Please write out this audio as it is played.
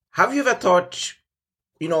Have you ever thought,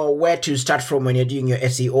 where to start from when you're doing your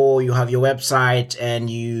SEO? You have your website and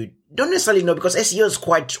you don't necessarily know because SEO is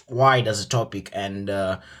quite wide as a topic and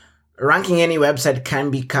ranking any website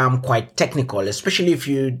can become quite technical, especially if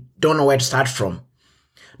you don't know where to start from.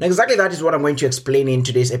 Now, exactly that is what I'm going to explain in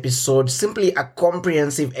today's episode. Simply a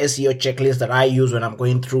comprehensive SEO checklist that I use when I'm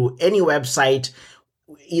going through any website,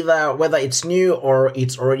 either whether it's new or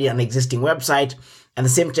it's already an existing website. And the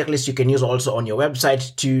same checklist you can use also on your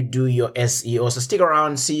website to do your SEO. So stick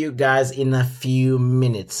around. See you guys in a few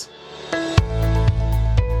minutes.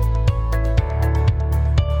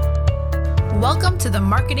 Welcome to the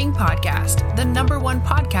Marketing Podcast, the #1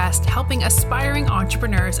 podcast helping aspiring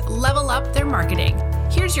entrepreneurs level up their marketing.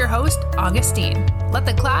 Here's your host, Augustine. Let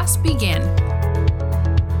the class begin.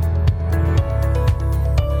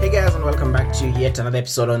 Hey guys, and welcome back to yet another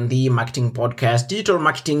episode on the Marketing Podcast, Digital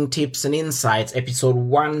Marketing Tips and Insights, episode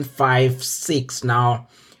 156. Now,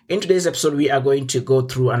 in today's episode, we are going to go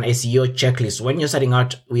through an SEO checklist. When you're starting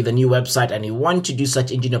out with a new website and you want to do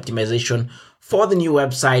search engine optimization for the new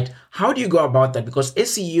website, how do you go about that? Because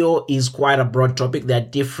SEO is quite a broad topic. There are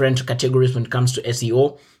different categories when it comes to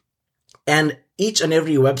SEO. And each and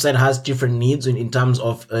every website has different needs in terms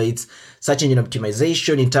of its search engine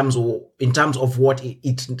optimization, in terms of what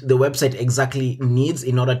the website exactly needs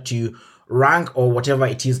in order to rank or whatever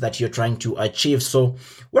it is that you're trying to achieve. So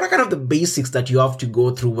what are kind of the basics that you have to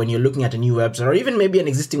go through when you're looking at a new website, or even maybe an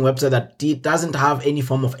existing website that doesn't have any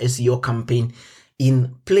form of SEO campaign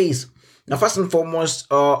in place? Now, first and foremost,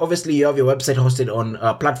 obviously you have your website hosted on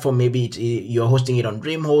a platform. Maybe you're hosting it on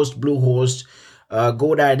DreamHost, Bluehost,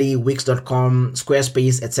 GoDaddy, Wix.com,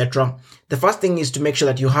 Squarespace, etc. The first thing is to make sure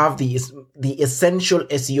that you have the essential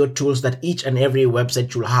SEO tools that each and every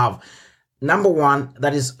website should have. Number one,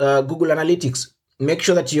 that is Google Analytics. Make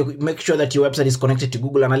sure that your website is connected to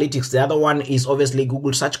Google Analytics. The other one is obviously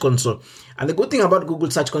Google Search Console. And the good thing about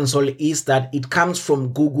Google Search Console is that it comes from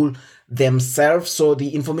Google themselves. So the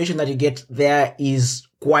information that you get there is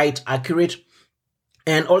quite accurate.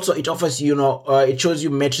 And also it offers it shows you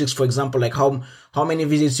metrics, for example, like how many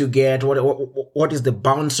visits you get, what is the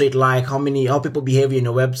bounce rate like, how people behave in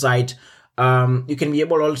your website. You can be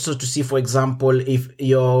able also to see, for example, if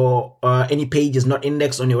your any page is not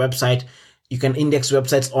indexed on your website, you can index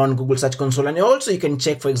websites on Google Search Console. And also you can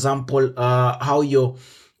check, for example, how your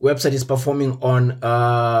website is performing on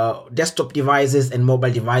desktop devices and mobile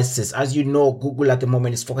devices. As you know, Google at the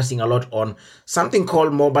moment is focusing a lot on something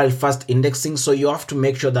called mobile first indexing. So you have to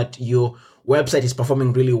make sure that your website is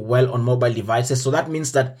performing really well on mobile devices. So that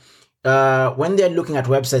means that when they're looking at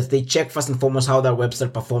websites, they check first and foremost how that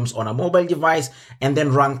website performs on a mobile device and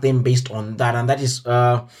then rank them based on that. And that is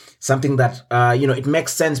something that, it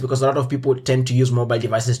makes sense because a lot of people tend to use mobile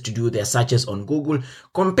devices to do their searches on Google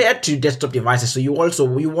compared to desktop devices. So you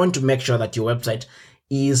want to make sure that your website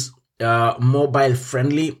is mobile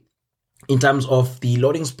friendly. In terms of the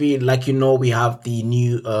loading speed, we have the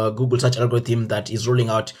new Google search algorithm that is rolling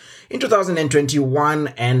out in 2021,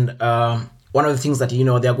 and one of the things that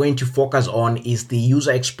they're going to focus on is the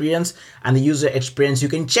user experience. And the user experience, you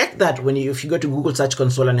can check that if you go to Google Search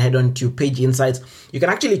Console and head on to Page Insights, you can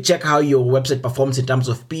actually check how your website performs in terms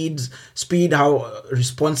of speed, how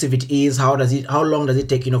responsive it is, how long does it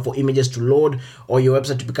take for images to load or your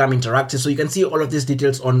website to become interactive. So you can see all of these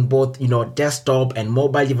details on both desktop and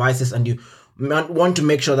mobile devices, and you want to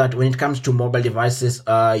make sure that when it comes to mobile devices,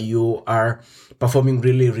 you are performing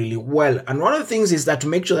really, really well. And one of the things is that to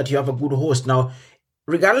make sure that you have a good host. Now,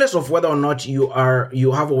 regardless of whether or not you have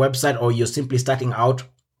a website or you're simply starting out,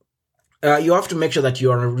 you have to make sure that you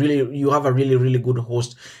have a really, really good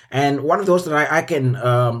host. And one of those that I can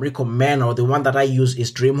recommend, or the one that I use,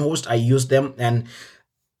 is DreamHost. I use them, and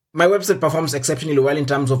my website performs exceptionally well in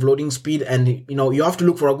terms of loading speed. And you have to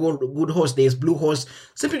look for a good host. There's Bluehost.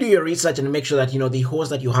 Simply do your research and make sure that the host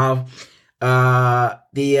that you have,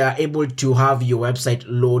 they are able to have your website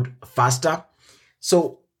load faster.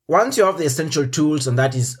 So once you have the essential tools, and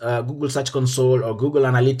that is Google Search Console or Google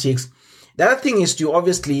Analytics, the other thing is your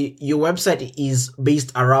website is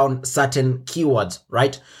based around certain keywords,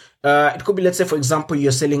 right? It could be, let's say, for example,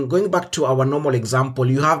 you're selling, going back to our normal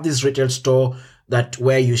example, you have this retail store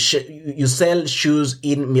where you sell shoes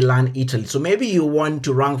in Milan, Italy. So maybe you want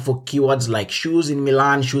to rank for keywords like shoes in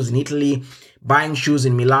Milan, shoes in Italy, buying shoes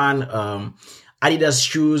in Milan, Adidas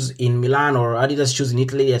shoes in Milan, or Adidas shoes in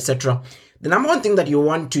Italy, etc. The number one thing that you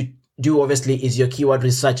want to do, obviously, is your keyword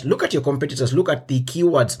research. Look at your competitors. Look at the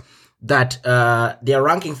keywords that they are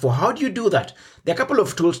ranking for. How do you do that? There are a couple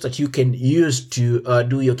of tools that you can use to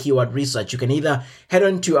do your keyword research. You can either head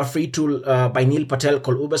on to a free tool by Neil Patel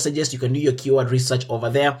called Ubersuggest. You can do your keyword research over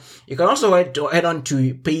there. You can also head on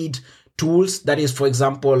to paid tools, that is, for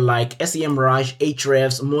example, like SEMrush,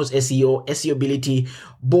 Ahrefs, Moz SEO, SEObility.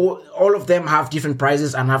 All of them have different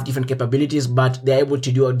prices and have different capabilities, but they're able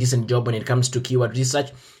to do a decent job when it comes to keyword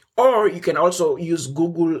research. Or you can also use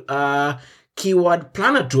Google keyword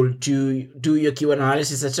planner tool to do your keyword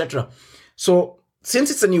analysis, etc. So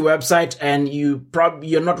since it's a new website and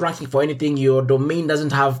you're not ranking for anything, your domain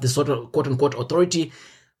doesn't have the sort of quote unquote authority.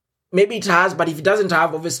 Maybe it has, but if it doesn't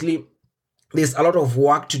have, obviously there's a lot of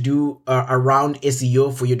work to do around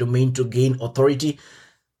SEO for your domain to gain authority.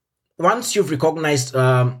 Once you've recognized,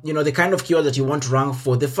 the kind of keyword that you want to rank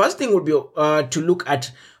for, the first thing would be to look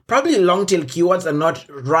at probably long tail keywords and not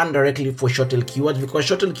run directly for short tail keywords, because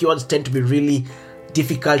short tail keywords tend to be really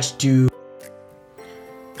difficult to.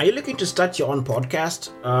 Are you looking to start your own podcast?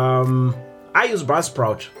 I use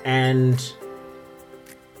Buzzsprout and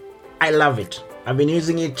I love it. I've been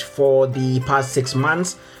using it for the past 6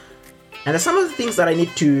 months. And there's some of the things that I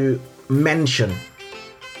need to mention.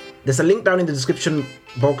 There's a link down in the description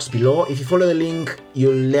box below. If you follow the link,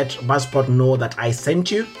 you'll let Buzzsprout know that I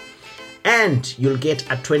sent you. And you'll get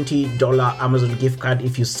a $20 Amazon gift card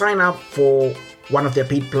if you sign up for one of their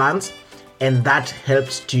paid plans. And that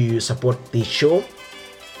helps to support the show.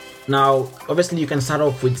 Now, obviously, you can start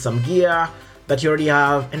off with some gear that you already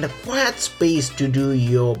have and a quiet space to do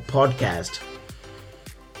your podcast.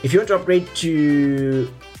 If you want to upgrade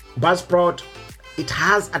to Buzzsprout, it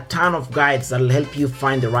has a ton of guides that will help you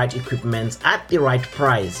find the right equipment at the right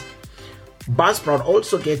price. Buzzsprout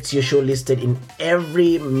also gets your show listed in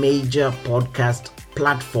every major podcast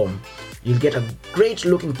platform. You'll get a great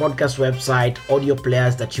looking podcast website, audio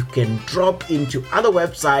players that you can drop into other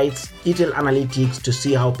websites, detailed analytics to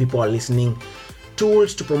see how people are listening,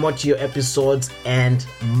 tools to promote your episodes, and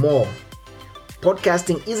more.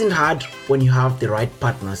 Podcasting isn't hard when you have the right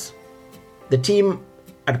partners. The team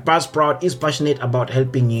at Buzzsprout is passionate about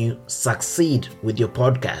helping you succeed with your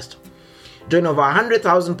podcast. Join over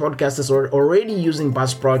 100,000 podcasters are already using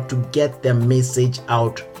Buzzsprout to get their message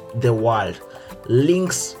out the world.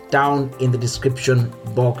 Links down in the description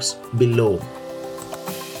box below.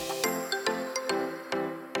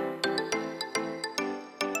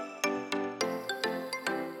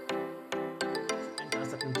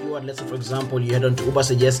 Let's say, for example, you head on to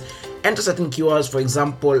Ubersuggest, enter certain keywords, for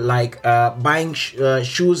example, like buying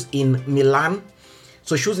shoes in Milan.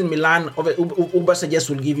 So shoes in Milan, Ubersuggest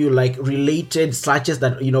will give you like related searches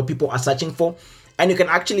that people are searching for, and you can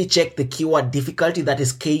actually check the keyword difficulty, that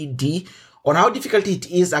is KD, on how difficult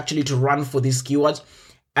it is actually to run for these keywords.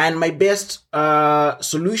 And my best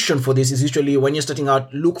solution for this is usually when you're starting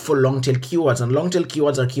out, look for long tail keywords, and long tail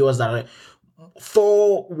keywords are keywords that are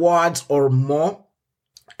 4 words or more.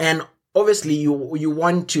 And obviously, you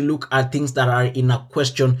want to look at things that are in a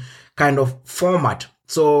question kind of format.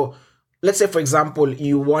 So let's say, for example,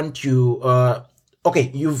 you want to,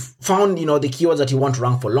 you've found, the keywords that you want to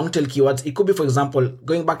rank for, long tail keywords. It could be, for example,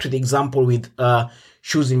 going back to the example with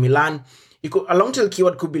shoes in Milan. A long tail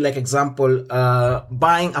keyword could be like example,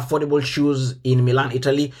 buying affordable shoes in Milan,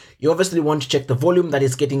 Italy. You obviously want to check the volume that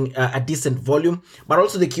is getting a decent volume, but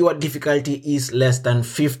also the keyword difficulty is less than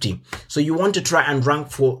 50. So you want to try and rank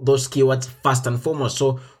for those keywords first and foremost.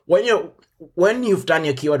 So when you've done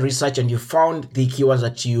your keyword research and you found the keywords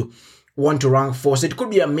that you want to rank for, so it could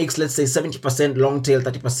be a mix, let's say 70% long tail,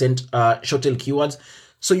 30% short tail keywords.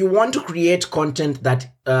 So you want to create content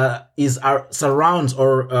that surrounds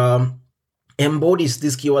or embodies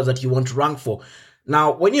these keywords that you want to rank for.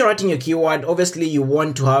 Now, when you're writing your keyword, obviously you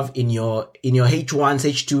want to have in your H1s,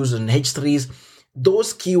 H2s, and H3s,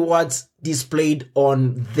 those keywords displayed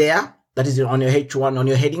on there. That is on your H1, on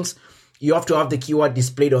your headings. You have to have the keyword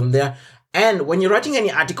displayed on there. And when you're writing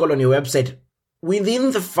any article on your website,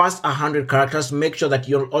 within the first 100 characters, make sure that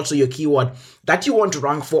your keyword that you want to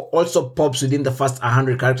rank for also pops within the first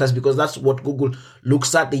 100 characters, because that's what Google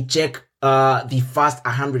looks at. They check the first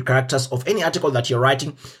 100 characters of any article that you're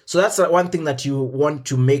writing. So that's one thing that you want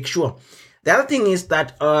to make sure. The other thing is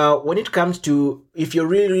that when it comes to, if you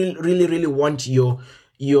really want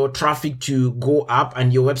your traffic to go up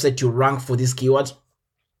and your website to rank for these keywords,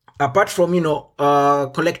 apart from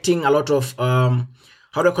collecting a lot of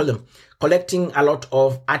collecting a lot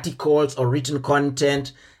of articles or written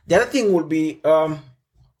content, the other thing will be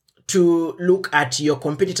to look at your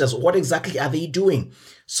competitors. What exactly are they doing?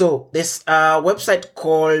 So there's a website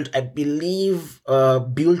called, I believe,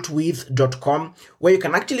 builtwith.com, where you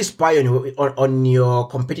can actually spy on your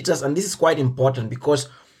competitors. And this is quite important because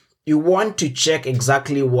you want to check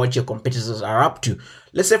exactly what your competitors are up to.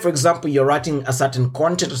 Let's say, for example, you're writing a certain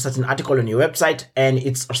content or certain article on your website and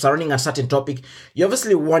it's surrounding a certain topic. You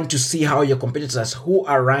obviously want to see how your competitors who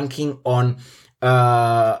are ranking on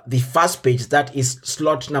the first page, that is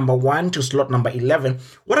slot number 1 to slot number 11,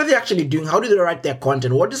 what are they actually doing? How do they write their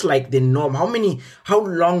content? What is like the norm? How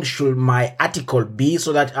long should my article be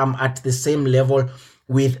so that I'm at the same level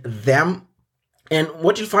with them? And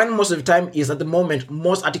what you'll find most of the time is at the moment,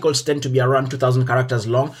 most articles tend to be around 2,000 characters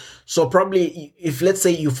long. So probably if, let's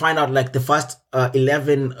say, you find out like the first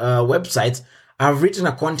 11 websites have written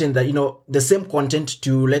a content that, the same content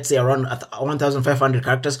to, let's say, around 1,500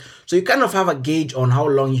 characters. So you kind of have a gauge on how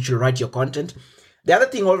long you should write your content. The other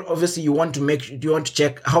thing, obviously, you want to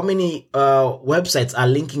check how many websites are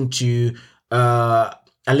linking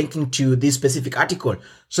to this specific article.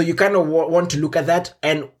 So you kind of want to look at that.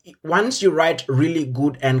 And once you write really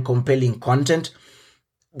good and compelling content,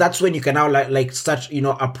 that's when you can now like start,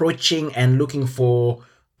 approaching and looking for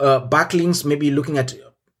backlinks, maybe looking at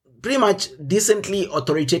pretty much decently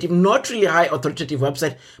authoritative, not really high authoritative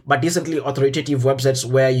website, but decently authoritative websites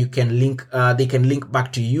where you can link, they can link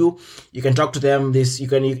back to you. You can talk to them. You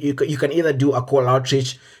can either do a call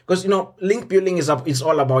outreach, because, link building is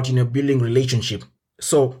all about, building relationship.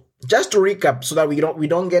 So just to recap, so that we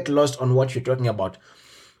don't get lost on what you're talking about.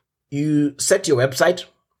 You set your website,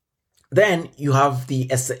 then you have the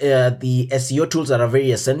SEO tools that are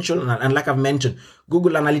very essential, and like I've mentioned,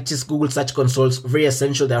 Google Analytics, Google Search Consoles, very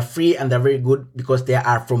essential. They're free and they're very good because they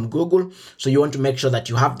are from Google. So you want to make sure that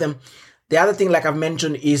you have them. The other thing, like I've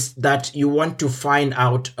mentioned, is that you want to find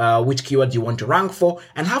out which keywords you want to rank for,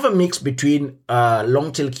 and have a mix between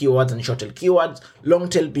long tail keywords and short tail keywords. Long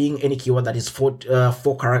tail being any keyword that is four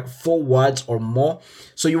words or more.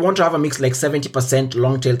 So you want to have a mix like 70%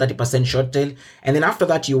 long tail, 30% short tail. And then after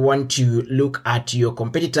that, you want to look at your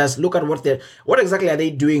competitors, look at what exactly are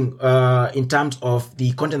they doing in terms of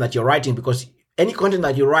the content that you're writing, because any content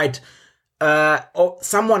that you write,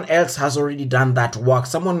 someone else has already done that work.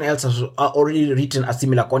 Someone else has already written a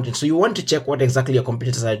similar content. So you want to check what exactly your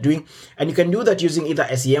competitors are doing. And you can do that using either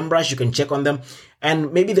SEMrush, you can check on them.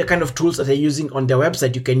 And maybe the kind of tools that they're using on their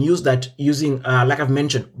website, you can use that using, like I've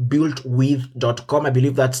mentioned, builtwith.com. I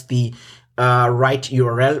believe that's the right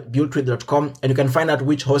URL, builtwith.com. And you can find out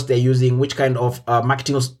which host they're using, which kind of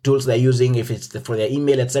marketing tools they're using, if it's for their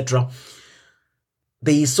email, etc.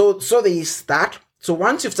 So there is that. So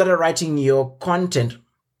once you've started writing your content,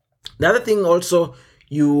 the other thing also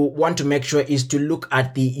you want to make sure is to look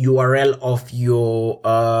at the URL of your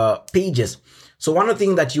pages. So one of the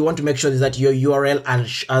things that you want to make sure is that your URL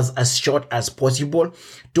is as short as possible.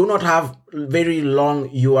 Do not have very long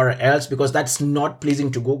URLs, because that's not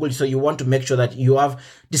pleasing to Google. So you want to make sure that you have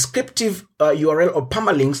descriptive URL or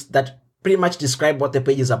permalinks that pretty much describe what the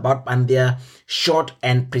page is about, and they're short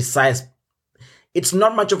and precise. It's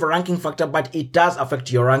not much of a ranking factor, but it does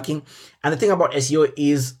affect your ranking. And the thing about SEO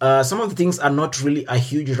is some of the things are not really a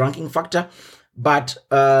huge ranking factor, but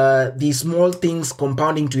the small things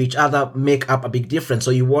compounding to each other make up a big difference.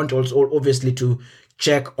 So you want also obviously to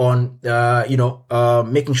check on,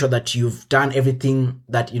 making sure that you've done everything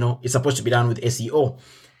that, is supposed to be done with SEO.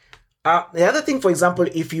 The other thing, for example,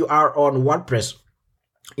 if you are on WordPress,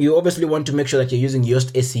 you obviously want to make sure that you're using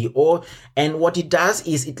Yoast SEO. And what it does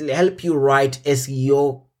is it will help you write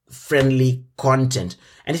SEO friendly content.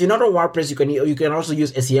 And if you're not on WordPress, you can also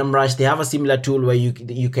use SEMrush. They have a similar tool where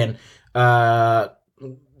you can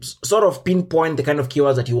sort of pinpoint the kind of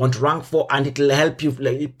keywords that you want to rank for, and it will help you.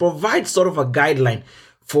 It provides sort of a guideline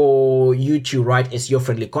for you to write SEO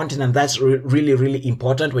friendly content, and that's really, really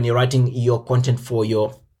important when you're writing your content for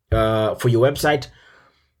your website.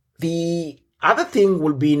 The other thing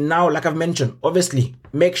will be, now, like I've mentioned, obviously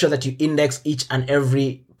make sure that you index each and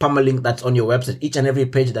every permalink that's on your website, each and every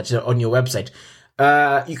page that's on your website.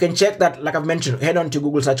 You can check that, like I've mentioned, head on to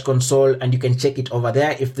Google Search Console and you can check it over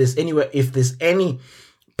there. If there's any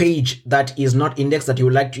page that is not indexed that you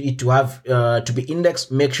would like it to have to be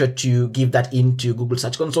indexed, make sure to give that into Google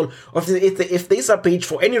Search Console. Or if there's a page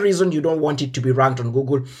for any reason you don't want it to be ranked on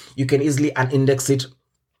Google, you can easily unindex it.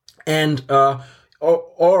 And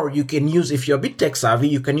or you can use, if you're a bit tech savvy,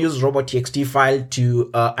 you can use robot.txt file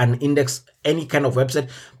to unindex any kind of website,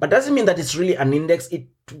 but doesn't mean that it's really an index. It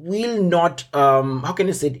will not, how can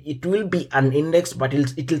I say it? It will be an index, but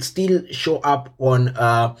it'll still show up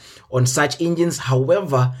on search engines.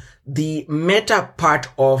 However, the meta part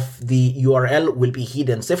of the URL will be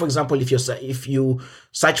hidden. Say, for example, if you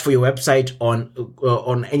search for your website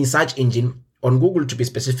on any search engine, on Google to be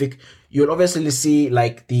specific, you'll obviously see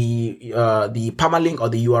like the permalink or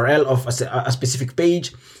the URL of a specific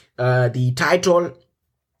page, the title,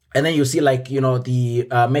 And then you see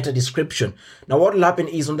the meta description. Now what will happen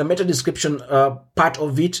is on the meta description part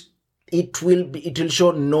of it, it will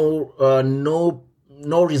show no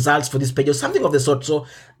results for this page or something of the sort. So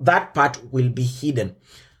that part will be hidden.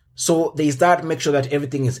 So there is that. Make sure that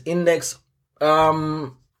everything is indexed.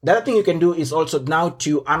 The other thing you can do is also now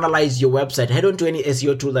to analyze your website. Head on to any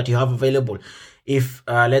SEO tool that you have available. If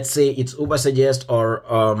let's say it's Ubersuggest or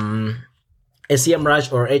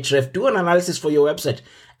SEMrush or Href, do an analysis for your website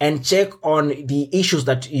and check on the issues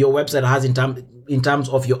that your website has in terms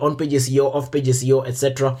of your on-page SEO, off-page SEO,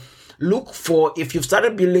 etc. Look for, if you've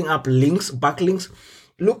started building up links, backlinks,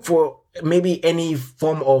 look for maybe any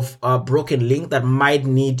form of broken link that might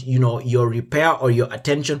need, your repair or your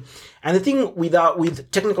attention. And the thing with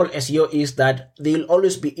technical SEO is that there will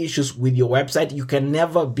always be issues with your website. You can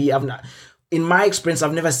never be, in my experience,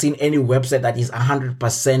 I've never seen any website that is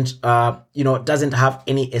 100%, doesn't have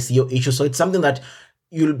any SEO issues. So it's something that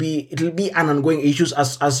it'll be an ongoing issue.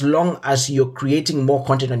 As long as you're creating more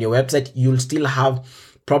content on your website, you'll still have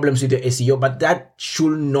problems with your SEO, but that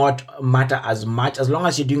should not matter as much. As long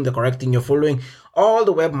as you're doing the correct thing, you're following all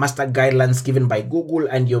the webmaster guidelines given by Google,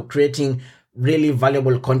 and you're creating really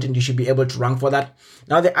valuable content, you should be able to rank for that.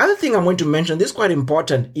 Now, the other thing I'm going to mention, this is quite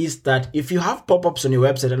important, is that if you have pop-ups on your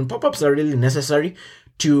website, and pop-ups are really necessary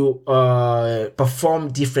to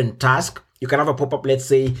perform different tasks. You can have a pop-up, let's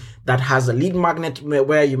say, that has a lead magnet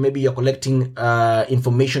where you're collecting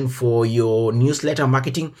information for your newsletter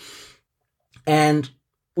marketing, and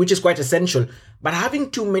which is quite essential. But having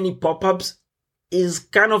too many pop-ups is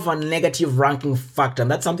kind of a negative ranking factor. And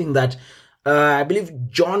that's something that I believe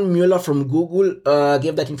John Mueller from Google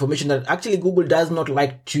gave that information, that actually Google doesn't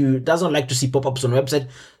like to see pop-ups on website.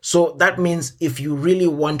 So that means if you really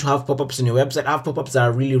want to have pop-ups on your website, have pop-ups that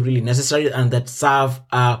are really, really necessary and that serve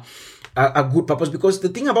a good purpose. Because the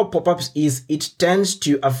thing about pop-ups is it tends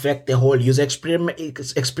to affect the whole user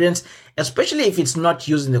experience, especially if it's not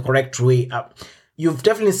used in the correct way. You've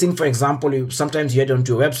definitely seen, for example, sometimes you head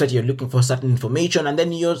onto a website, you're looking for certain information, and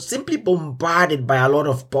then you're simply bombarded by a lot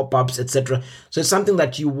of pop-ups, etc. So it's something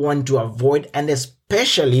that you want to avoid, and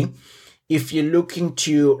especially if you're looking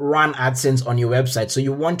to run AdSense on your website. So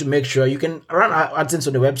you want to make sure you can run AdSense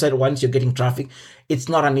on the website once you're getting traffic. It's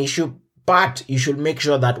not an issue, but you should make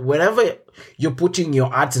sure that wherever you're putting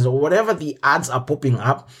your AdSense or whatever the ads are popping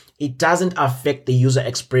up, it doesn't affect the user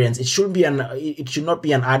experience. It should not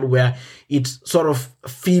be an ad where it sort of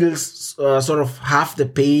fills sort of half the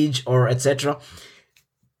page or etc.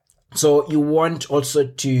 So you want also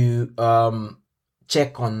to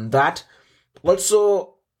check on that. Also,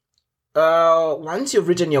 once you've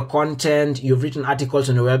written your content, you've written articles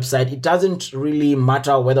on your website, it doesn't really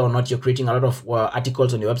matter whether or not you're creating a lot of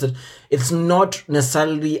articles on your website. It's not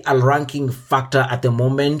necessarily a ranking factor at the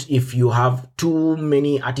moment if you have too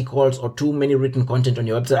many articles or too many written content on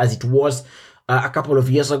your website, as it was a couple of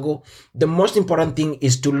years ago. The most important thing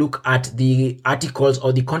is to look at the articles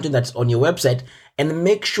or the content that's on your website and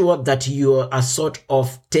make sure that you are sort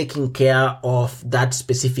of taking care of that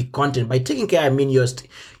specific content. By taking care, I mean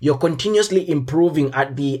you're continuously improving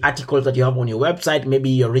at the articles that you have on your website. Maybe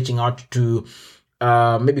you're reaching out to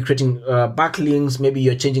maybe creating backlinks. Maybe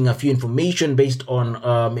you're changing a few information based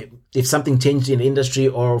on if something changed in the industry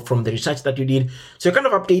or from the research that you did. So you're kind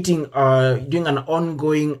of updating, doing an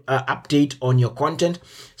ongoing update on your content.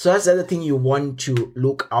 So that's the other thing you want to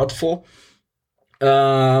look out for.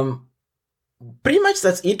 Pretty much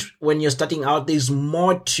that's it when you're starting out. There's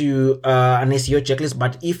more to an SEO checklist,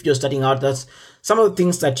 but if you're starting out, that's some of the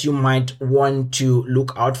things that you might want to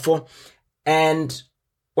look out for. And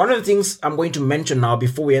one of the things I'm going to mention now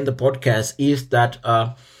before we end the podcast is that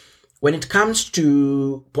when it comes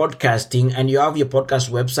to podcasting and you have your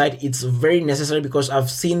podcast website, it's very necessary, because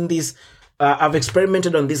I've seen this, I've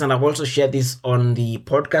experimented on this, and I've also shared this on the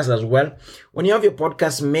podcast as well. When you have your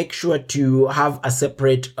podcast, make sure to have a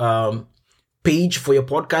separate page for your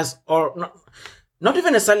podcast, or not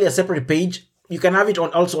even necessarily a separate page. You can have it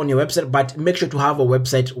also on your website, but make sure to have a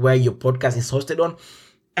website where your podcast is hosted on,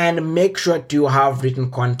 and make sure to have written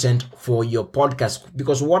content for your podcast.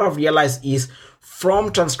 Because what I've realized is,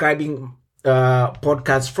 from transcribing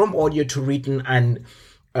podcasts from audio to written and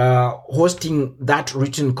hosting that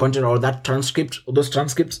written content or that those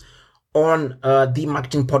transcripts on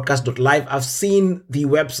themarketingpodcast.live, I've seen the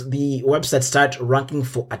website start ranking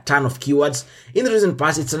for a ton of keywords. In the recent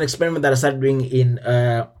past, it's an experiment that I started doing in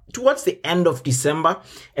towards the end of December,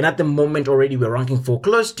 and at the moment already we're ranking for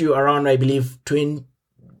close to around, I believe, maybe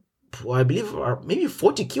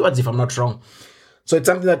 40 keywords if I'm not wrong. So it's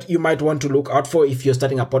something that you might want to look out for if you're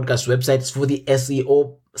starting a podcast website. It's for the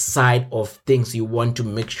SEO side of things. You want to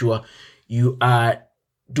make sure you are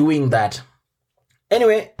doing that.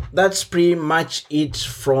 Anyway, that's pretty much it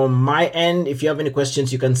from my end. If you have any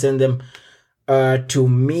questions, you can send them to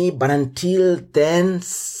me. But until then,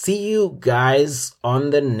 see you guys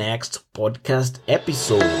on the next podcast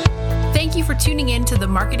episode. Thank you for tuning in to the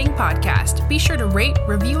Marketing Podcast. Be sure to rate,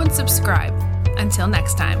 review, and subscribe. Until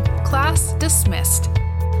next time, class dismissed.